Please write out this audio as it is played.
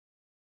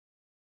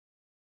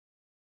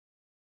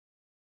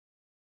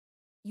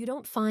You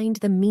don't find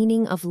the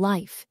meaning of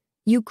life,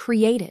 you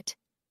create it.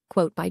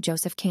 Quote by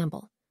Joseph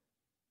Campbell.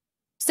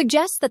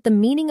 Suggests that the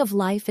meaning of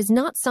life is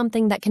not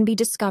something that can be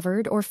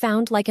discovered or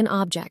found like an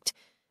object,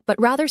 but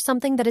rather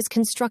something that is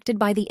constructed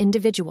by the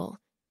individual.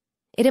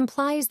 It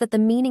implies that the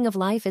meaning of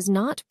life is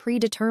not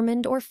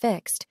predetermined or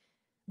fixed,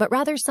 but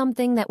rather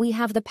something that we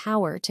have the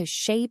power to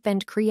shape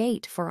and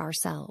create for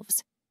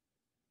ourselves.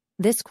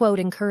 This quote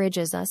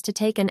encourages us to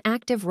take an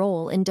active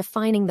role in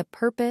defining the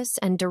purpose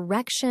and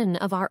direction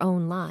of our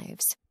own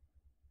lives.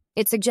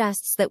 It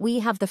suggests that we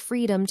have the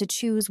freedom to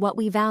choose what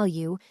we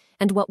value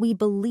and what we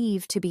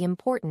believe to be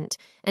important,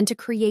 and to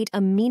create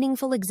a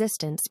meaningful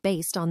existence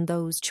based on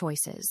those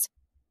choices.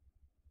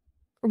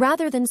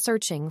 Rather than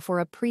searching for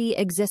a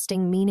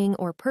pre-existing meaning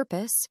or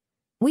purpose,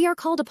 we are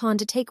called upon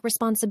to take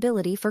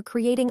responsibility for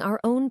creating our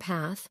own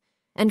path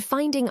and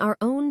finding our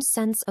own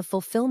sense of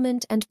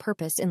fulfillment and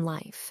purpose in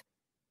life.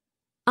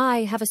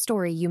 I have a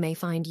story you may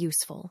find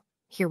useful.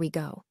 Here we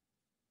go.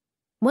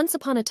 Once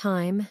upon a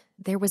time,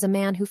 there was a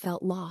man who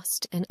felt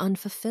lost and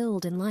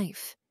unfulfilled in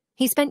life.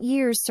 He spent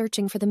years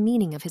searching for the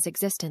meaning of his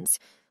existence,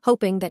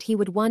 hoping that he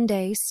would one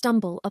day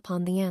stumble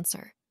upon the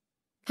answer.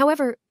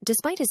 However,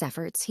 despite his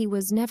efforts, he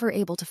was never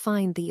able to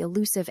find the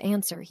elusive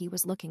answer he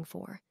was looking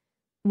for.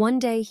 One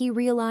day he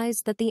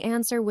realized that the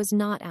answer was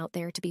not out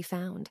there to be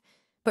found,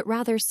 but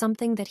rather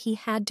something that he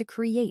had to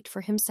create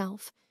for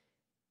himself.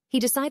 He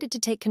decided to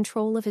take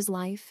control of his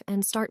life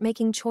and start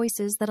making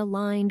choices that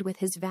aligned with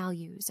his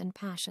values and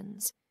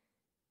passions.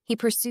 He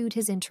pursued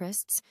his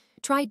interests,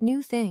 tried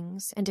new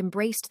things, and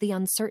embraced the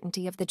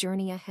uncertainty of the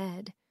journey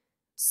ahead.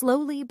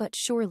 Slowly but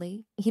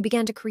surely, he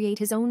began to create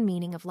his own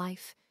meaning of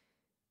life.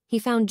 He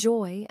found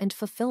joy and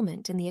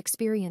fulfillment in the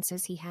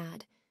experiences he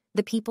had,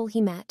 the people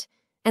he met,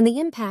 and the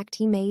impact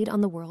he made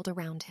on the world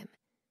around him.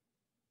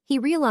 He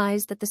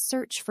realized that the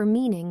search for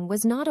meaning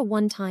was not a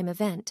one-time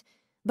event,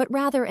 but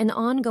rather an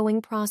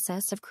ongoing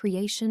process of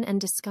creation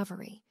and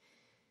discovery.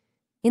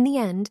 In the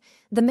end,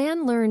 the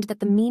man learned that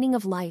the meaning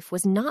of life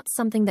was not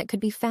something that could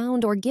be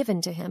found or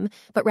given to him,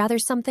 but rather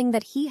something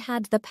that he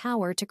had the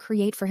power to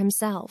create for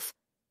himself.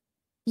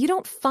 You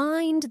don't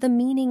find the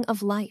meaning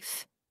of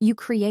life, you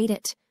create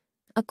it.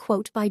 A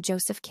quote by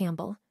Joseph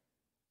Campbell.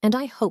 And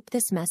I hope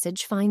this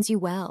message finds you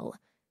well.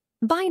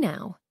 Bye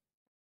now.